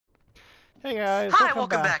Hey guys, Hi, welcome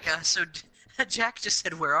welcome back. back. Jack just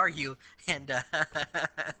said, "Where are you?" And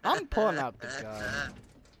I'm pulling out the gun.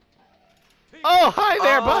 Oh, hi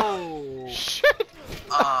there, bud. oh, Shit.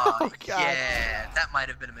 Oh God. yeah, that might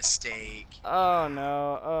have been a mistake. Oh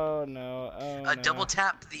no. Oh no. Oh Double no.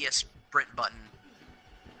 tap the sprint button.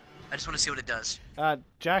 I just want to see what it does.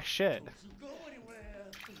 Jack shit.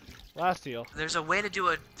 Last deal. There's a way to do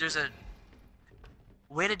a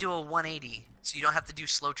 180, so you don't have to do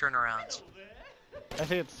slow turnarounds. I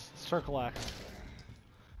think it's circle X.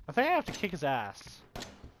 I think I have to kick his ass. I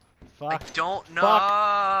Fuck. don't know.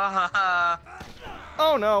 Fuck.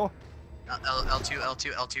 Oh no. L2,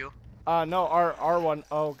 L2, L2. No, R1.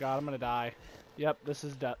 Oh God, I'm gonna die. Yep, this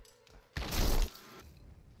is death.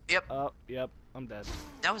 Yep. Oh, yep, I'm dead.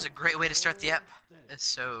 That was a great way to start the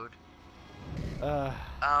episode. That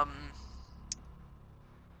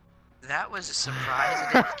was a surprise.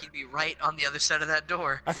 I didn't think he'd be right on the other side of that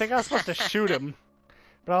door. I think I was supposed to shoot him,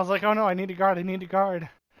 but I was like, oh no, I need to guard. I need to guard.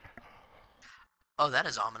 Oh, that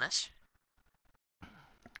is ominous.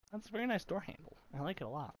 That's a very nice door handle. I like it a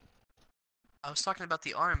lot. I was talking about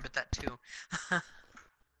the arm, but that too.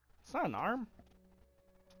 It's not an arm.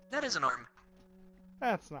 That is an arm.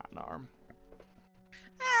 That's not an arm.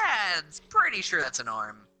 It's pretty sure that's an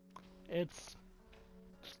arm. It's...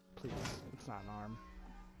 Please, it's not an arm.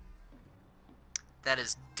 That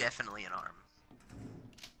is definitely an arm.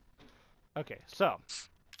 Okay, so.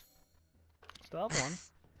 Still have one.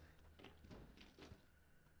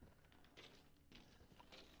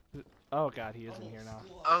 Oh God, he is in here now.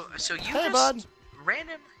 Oh, so you Hey, just bud. ran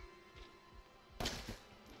him?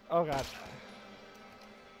 Oh God.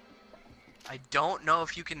 I don't know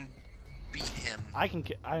if you can beat him.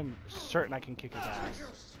 I'm certain I can kick his ass.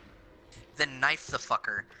 Then knife the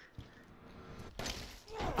fucker.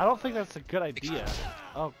 I don't think that's a good idea.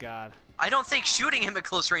 Oh God. I don't think shooting him at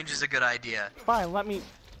close range is a good idea. Fine, let me...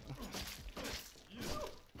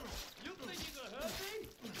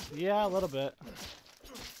 Yeah, a little bit.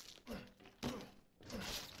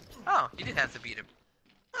 Oh, you did have to beat him.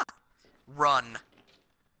 Huh. Run.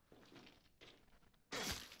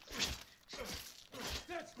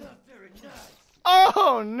 That's not very nice.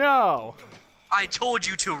 Oh no! I told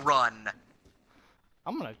you to run.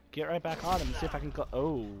 I'm gonna get right back on him and see if I can go.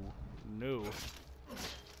 Oh no!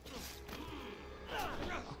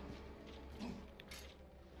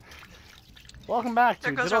 Welcome back to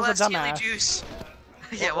There goes our Diddle's a last healing dumbass. juice.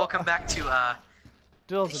 Yeah, welcome back to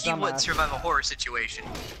Diddle's a he would dumbass. survive a horror situation.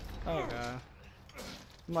 Oh God.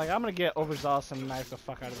 I'm like, I'm gonna get overzealous and knife the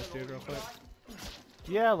fuck out of this dude real quick.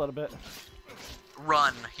 Yeah, a little bit.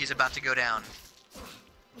 Run. He's about to go down.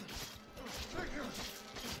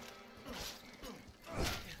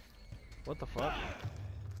 What the fuck?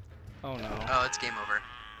 Oh no. Oh, it's game over.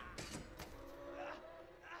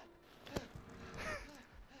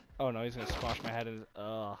 Oh no, he's gonna squash my head in his...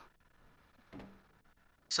 Ugh.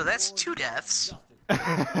 So that's 2 deaths.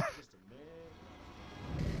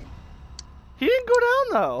 He didn't go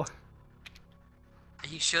down though!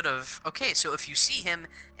 He should have. Okay, so if you see him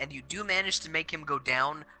and you do manage to make him go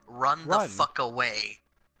down, run. The fuck away.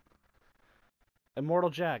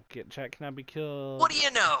 Immortal Jack. Jack cannot be killed. What do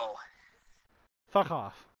you know? Fuck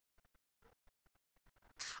off.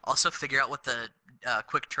 Also, figure out what the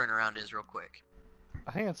quick turnaround is real quick.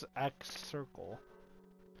 I think it's X circle.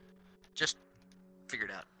 Just figure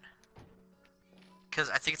it out.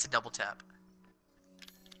 Because I think it's a double tap.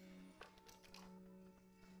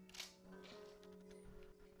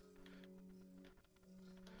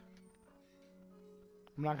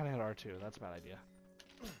 I'm not gonna hit R2. That's a bad idea.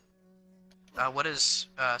 What is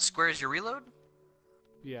square is your reload?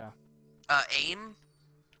 Yeah. Aim,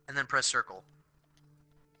 and then press circle.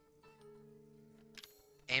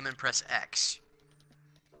 Aim and press X.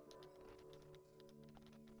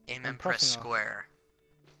 Aim and press square.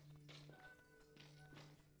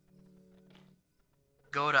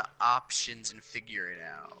 Go to options and figure it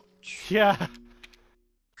out. Yeah.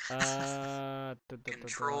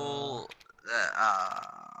 Control.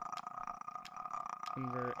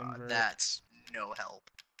 Invert. That's no help.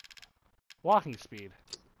 Walking speed.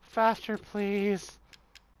 Faster, please.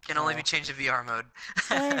 Can only be changed to VR mode.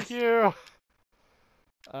 Thank you.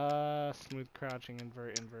 Smooth crouching,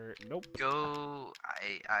 invert. Nope. Go.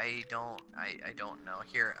 I don't know.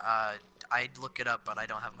 Here, I'd look it up, but I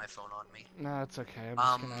don't have my phone on me. No, it's okay.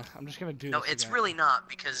 I'm just gonna do No, this it's again. really not,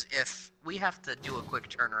 because if we have to do a quick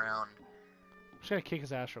turnaround. I'm just gonna kick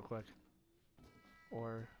his ass real quick.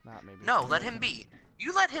 Or not, maybe. No, let him be.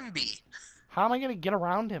 You let him be. How am I gonna get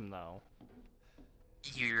around him though?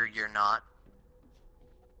 You're not.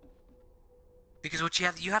 Because what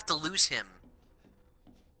you have to lose him.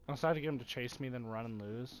 I still have to get him to chase me, then run and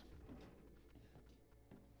lose.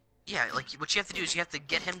 Yeah, like, what you have to do is you have to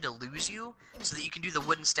get him to lose you, so that you can do the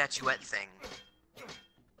wooden statuette thing.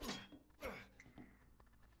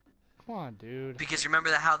 Come on, dude. Because remember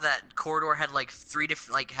that how that corridor had, like, 3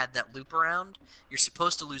 different, like, had that loop around? You're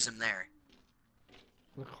supposed to lose him there.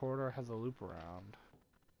 The corridor has a loop around.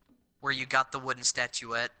 Where you got the wooden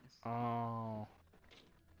statuette. Oh.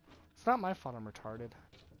 It's not my fault I'm retarded.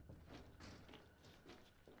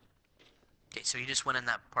 Okay, so you just went in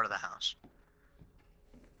that part of the house.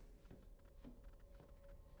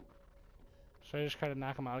 Should I just try to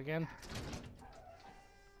knock him out again?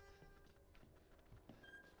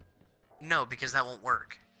 No, because that won't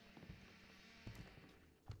work.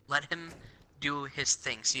 Let him do his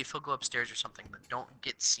thing. See if he'll go upstairs or something, but don't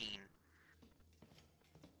get seen.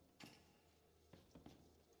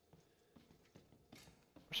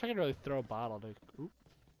 Wish I could really throw a bottle to... Oop.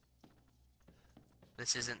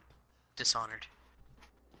 This isn't Dishonored.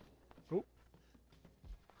 Oop.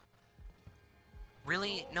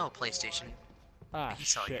 Really? No, PlayStation. Ah, He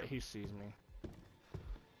saw shit, you. he sees me.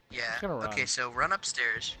 Yeah. gonna run. Okay, so run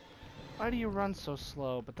upstairs. Why do you run so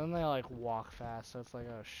slow? But then they, like, walk fast, so it's like,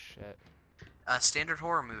 oh, shit. Standard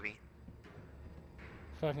horror movie.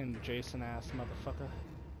 Fucking Jason-ass motherfucker.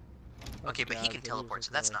 Okay, but he God, can the teleport,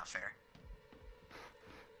 music so that's really- not fair.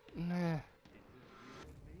 Nah.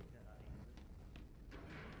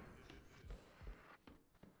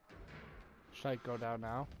 Should I go down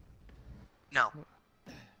now? No.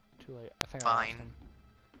 Too late. I think I lost Fine. him.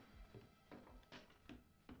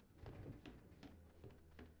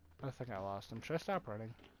 I think I lost him. Should I stop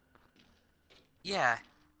running? Yeah.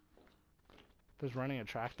 Does running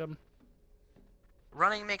attract him?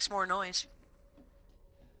 Running makes more noise.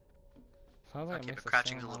 Sounds like it Okay, makes but the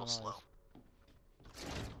crouching's same a little amount of slow.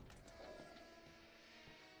 noise.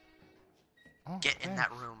 Oh, Get in thanks.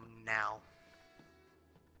 that room now.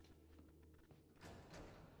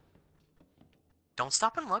 Don't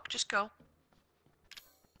stop and look, just go.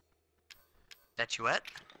 Statuette.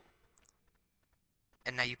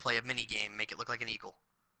 And now you play a mini game, make it look like an eagle.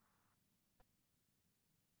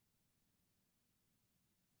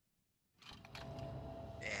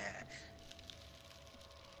 Yeah.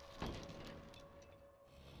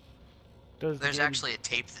 Does the There's game- actually a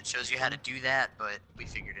tape that shows you how to do that, but we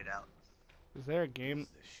figured it out. Is there a game?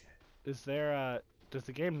 Is there a? Does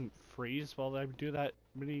the game freeze while I do that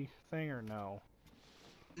mini thing or no?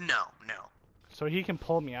 No, no. So he can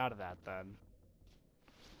pull me out of that then.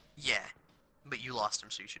 Yeah. But you lost him,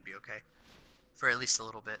 so you should be okay. For at least a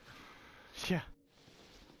little bit. Yeah.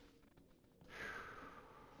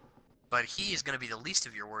 But he is going to be the least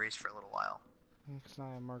of your worries for a little while. Because now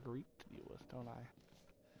I have Marguerite to deal with, don't I?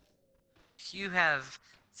 You have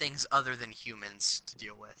things other than humans to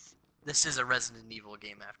deal with. This is a Resident Evil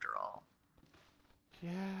game after all. Yeah.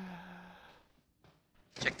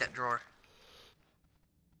 Check that drawer.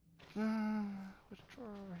 Which drawer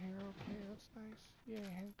over here? Okay, that's nice. Yay,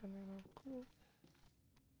 hand grenade. Cool.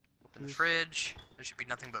 Open the fridge. There should be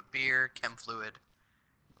nothing but beer, chem fluid.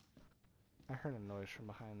 I heard a noise from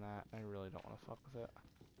behind that. I really don't want to fuck with it.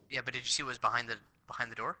 Yeah, but did you see what was behind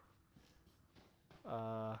the door?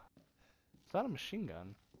 Is that a machine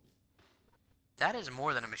gun? That is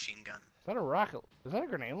more than a machine gun. Is that a rocket? Is that a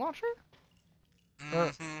grenade launcher?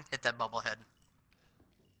 Mm-hmm. Hit that bubble head.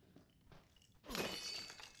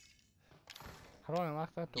 How do I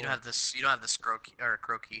unlock that door? You don't have this. You don't have the scroll key or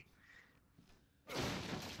crow key.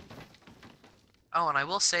 Oh, and I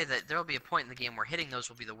will say that there will be a point in the game where hitting those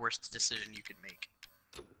will be the worst decision you could make.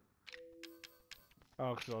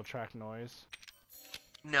 Oh, because it'll attract noise.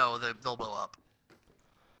 No, they'll blow up.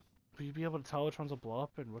 Will you be able to tell which ones will blow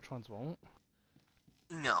up and which ones won't?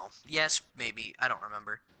 No. Yes, maybe. I don't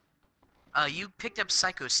remember. You picked up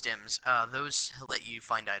psycho stims. Those let you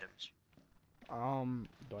find items.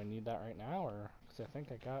 Do I need that right now, or? Because I think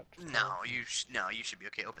I got... No, you should be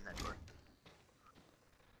okay. Open that door.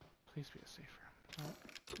 Please be a safe room.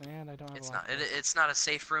 Oh, and I don't have It's a not. lock. It's not a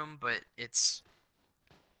safe room, but it's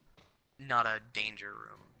not a danger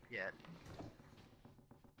room yet.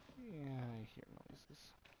 Yeah, I hear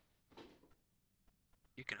noises.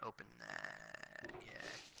 You can open that. Yeah.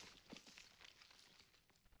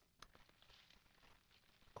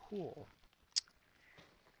 Cool.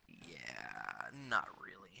 Yeah, not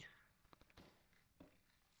really.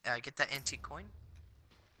 Get that antique coin.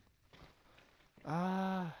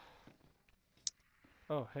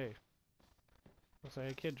 Oh, hey. Looks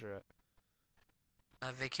like a kid drew it.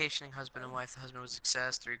 Vacationing husband and wife. The husband was a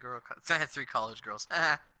success. Three college girls.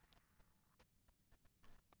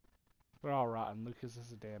 We're all rotten. Lucas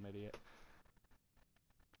is a damn idiot.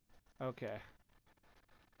 Okay.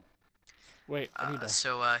 Wait, I need to...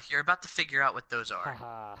 So you're about to figure out what those are.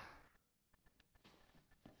 Haha.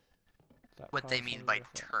 What they mean by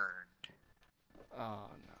turned. Oh,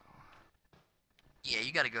 no. Yeah,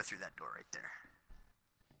 you gotta go through that door right there.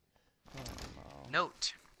 Oh, no.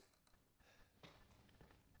 Note.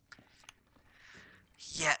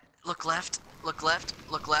 Yeah, look left, look left,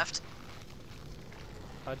 look left.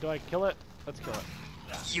 Do I kill it? Let's kill it.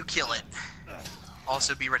 You kill it.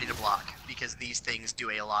 Also be ready to block, because these things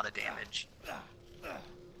do a lot of damage.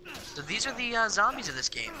 So these are the zombies of this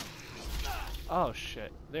game. Oh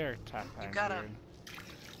shit, they're attack patterns. You gotta... weird.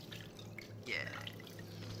 Yeah.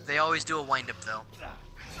 They always do a wind-up, though.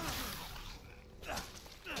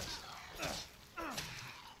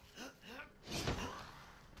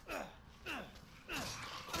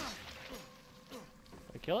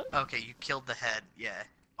 I kill it? Okay, you killed the head, yeah.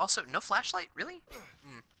 Also, no flashlight? Really?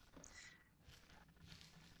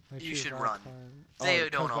 You should run. They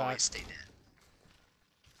don't always stay dead.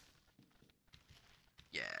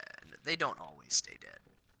 Yeah, they don't always stay dead.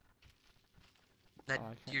 That,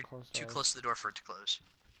 you're too close to the door for it to close.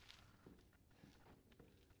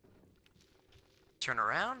 Turn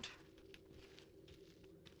around.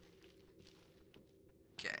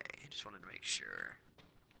 Okay, just wanted to make sure.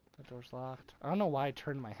 The door's locked. I don't know why I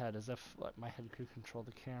turned my head, as if like, my head could control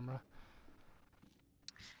the camera.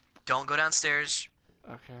 Don't go downstairs.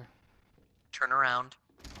 Okay. Turn around.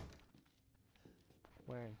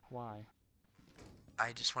 Wait, why?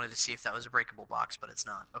 I just wanted to see if that was a breakable box, but it's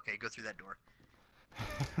not. Okay, go through that door.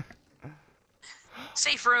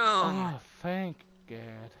 Safe room! Oh, thank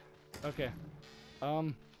God. Okay. I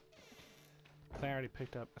think I already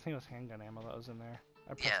picked up. I think it was handgun ammo that was in there.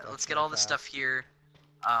 Yeah, let's get all this stuff here.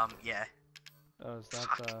 Yeah. Oh, is that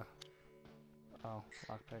the... Oh,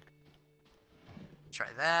 lockpick. Try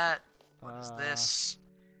that. What is this?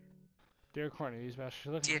 Dear Courtney, these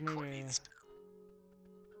bastards look Dear at me. Courtney,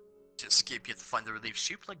 to escape, you have to find the relief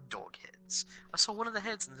shaped like dog heads. I saw one of the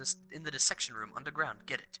heads in the dissection room underground.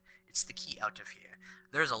 Get it? It's the key out of here.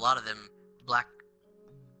 There's a lot of them black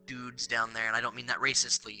dudes down there, and I don't mean that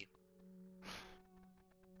racistly.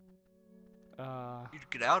 You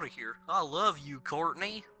get out of here. I love you,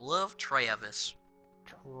 Courtney. Love, Travis.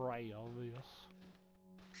 Travis.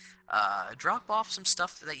 Drop off some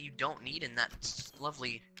stuff that you don't need in that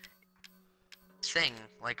lovely thing,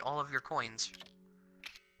 like all of your coins.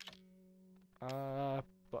 But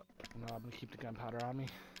no, I'm gonna keep the gunpowder on me.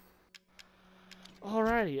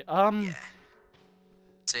 Alrighty, Yeah.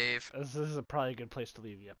 Save. This is probably a good place to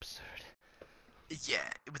leave the episode. Yeah,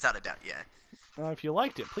 without a doubt, yeah. If you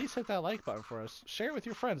liked it, please hit that like button for us. Share it with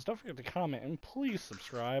your friends. Don't forget to comment, and please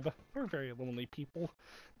subscribe. We're very lonely people.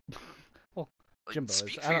 Well, Jimbo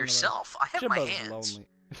Speak is. for yourself. I have Jimbo's my hands. lonely.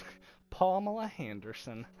 Pamela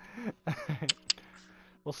Henderson.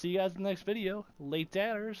 We'll see you guys in the next video. Late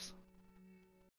dadders.